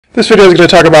This video is going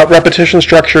to talk about repetition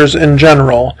structures in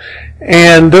general,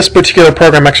 and this particular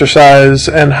program exercise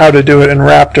and how to do it in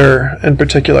Raptor in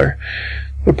particular.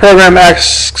 The program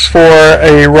asks for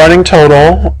a running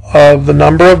total of the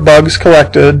number of bugs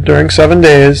collected during 7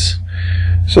 days.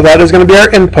 So that is going to be our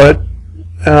input,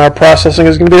 and our processing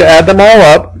is going to be to add them all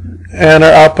up, and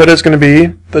our output is going to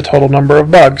be the total number of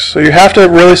bugs. So you have to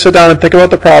really sit down and think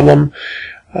about the problem,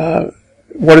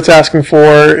 what it's asking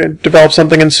for, develop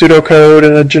something in pseudocode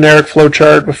and a generic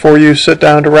flowchart before you sit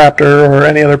down to Raptor or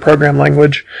any other program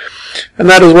language. And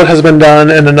that is what has been done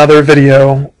in another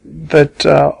video that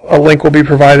a link will be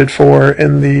provided for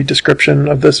in the description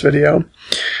of this video.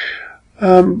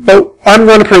 But I'm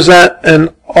going to present an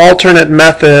alternate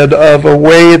method of a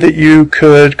way that you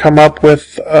could come up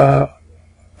with a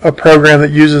program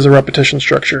that uses a repetition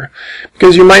structure,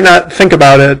 because you might not think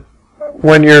about it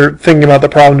when you're thinking about the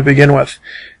problem to begin with.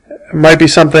 It might be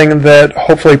something that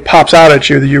hopefully pops out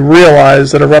at you, that you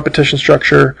realize that a repetition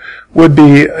structure would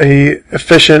be an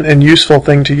efficient and useful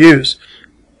thing to use.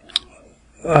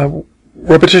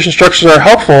 Repetition structures are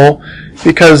helpful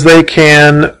because they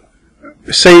can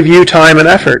save you time and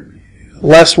effort.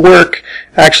 Less work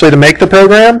actually to make the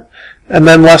program, and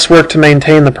then less work to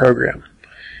maintain the program.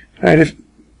 All right,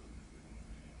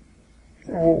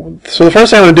 so the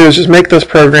first thing I'm going to do is just make this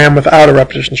program without a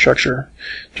repetition structure.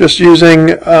 Just using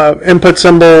input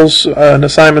symbols, an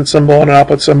assignment symbol, and an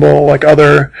output symbol like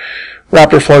other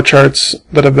Raptor flowcharts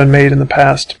that have been made in the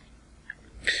past.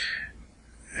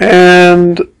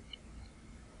 And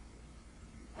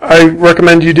I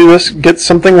recommend you do this, get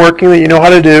something working that you know how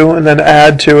to do, and then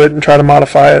add to it and try to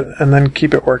modify it, and then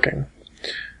keep it working.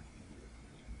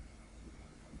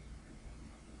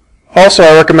 Also,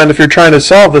 I recommend if you're trying to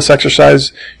solve this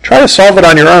exercise, try to solve it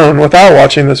on your own without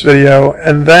watching this video,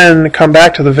 and then come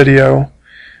back to the video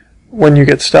when you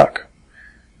get stuck.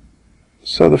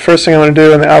 So the first thing I'm going to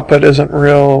do, and the output isn't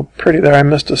real pretty there, I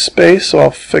missed a space, so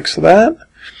I'll fix that.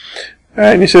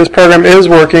 Alright, and you see this program is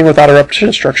working without a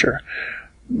repetition structure.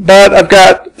 But I've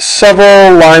got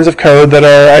several lines of code that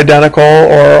are identical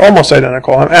or almost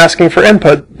identical. I'm asking for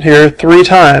input here 3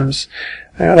 times.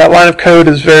 That line of code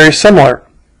is very similar.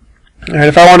 And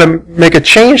if I want to make a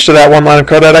change to that one line of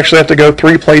code, I'd actually have to go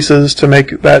 3 places to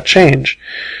make that change.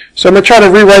 So I'm going to try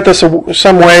to rewrite this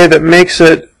some way that makes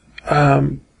it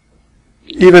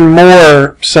even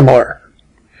more similar.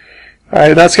 All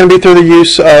right, that's going to be through the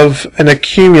use of an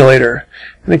accumulator.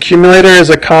 An accumulator is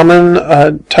a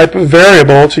common type of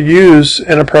variable to use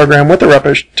in a program with a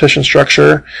repetition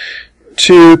structure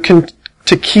to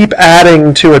keep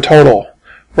adding to a total.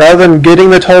 Rather than getting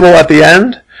the total at the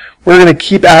end, we're going to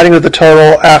keep adding to the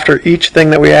total after each thing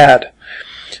that we add.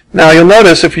 Now you'll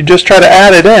notice if you just try to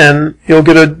add it in, you'll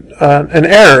get an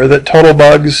error that total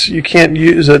bugs, you can't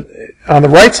use it on the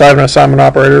right side of an assignment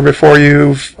operator before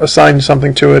you've assigned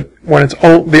something to it when it's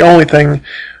the only thing,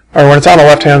 or when it's on the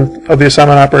left hand of the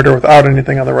assignment operator without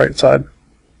anything on the right side.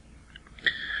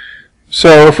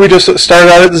 So if we just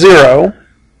started out at 0,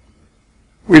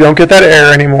 we don't get that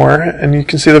error anymore, and you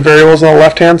can see the variables on the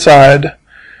left hand side.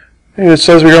 And it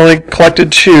says we only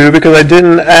collected 2 because I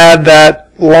didn't add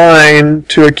that line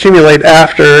to accumulate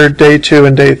after day 2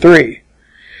 and day 3.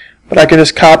 But I can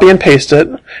just copy and paste it.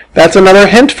 That's another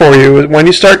hint for you. When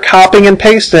you start copying and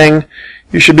pasting,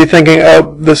 you should be thinking,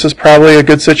 oh, this is probably a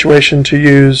good situation to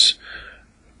use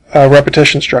a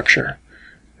repetition structure.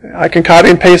 I can copy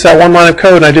and paste that one line of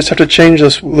code, and I just have to change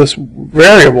this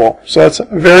variable. So that's a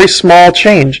very small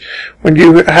change. When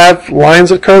you have lines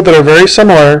of code that are very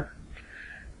similar,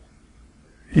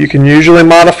 you can usually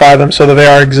modify them so that they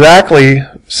are exactly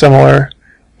similar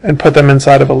and put them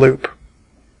inside of a loop.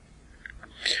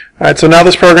 Alright, so now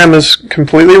this program is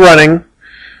completely running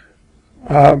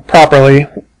properly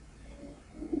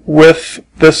with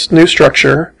this new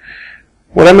structure.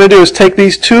 What I'm going to do is take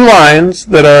these 2 lines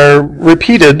that are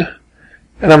repeated,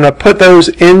 and I'm going to put those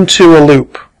into a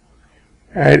loop.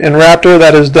 Alright, in Raptor,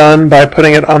 that is done by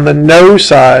putting it on the no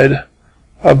side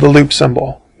of the loop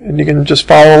symbol. And you can just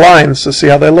follow lines to see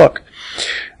how they look.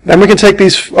 Then we can take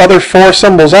these other 4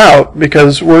 symbols out,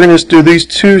 because we're going to just do these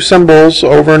 2 symbols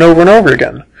over and over and over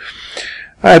again.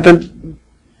 Alright, then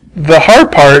the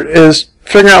hard part is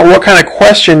figuring out what kind of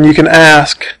question you can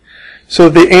ask so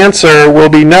the answer will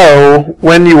be no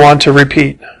when you want to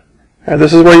repeat. And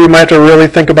this is where you might have to really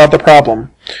think about the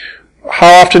problem.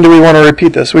 How often do we want to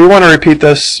repeat this? We want to repeat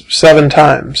this 7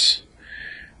 times.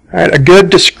 Alright, a good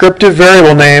descriptive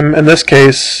variable name in this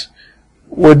case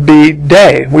would be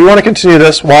day. We want to continue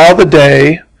this while the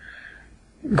day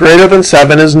greater than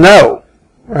 7 is no.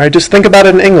 Alright, just think about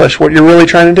it in English, what you're really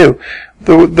trying to do.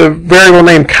 The variable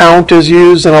name count is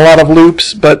used in a lot of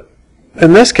loops, but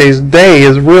in this case, day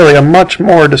is really a much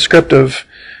more descriptive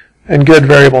and good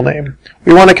variable name.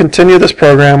 We want to continue this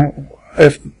program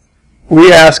if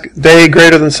we ask day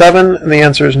greater than 7, and the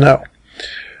answer is no.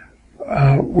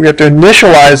 We have to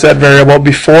initialize that variable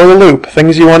before the loop.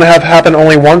 Things you want to have happen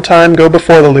only one time go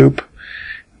before the loop.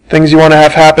 Things you want to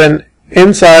have happen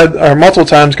inside or multiple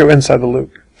times go inside the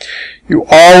loop. You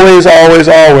always, always,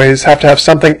 always have to have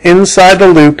something inside the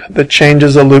loop that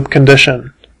changes the loop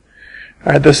condition.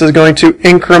 All right, this is going to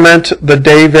increment the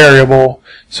day variable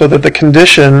so that the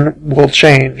condition will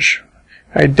change.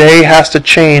 All right, day has to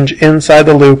change inside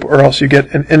the loop or else you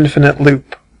get an infinite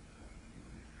loop.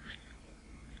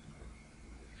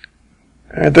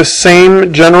 All right, this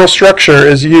same general structure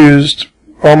is used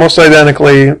almost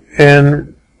identically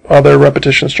in other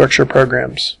repetition structure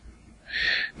programs.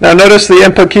 Now notice the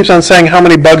input keeps on saying how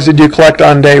many bugs did you collect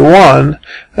on day 1,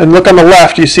 and look on the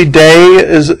left, you see day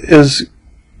is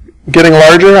getting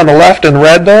larger on the left in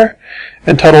red there,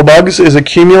 and total bugs is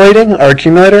accumulating, our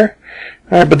accumulator.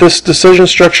 All right, but this decision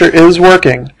structure is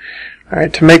working. All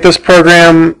right, to make this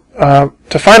program,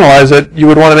 to finalize it, you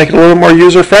would want to make it a little more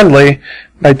user-friendly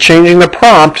by changing the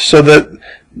prompt so that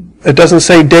it doesn't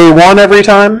say day 1 every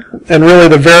time, and really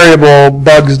the variable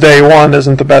bugs day 1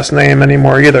 isn't the best name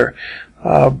anymore either.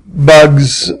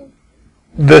 Bugs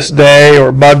this day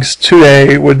or bugs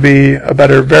today would be a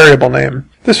better variable name.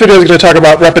 This video is going to talk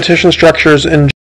about repetition structures in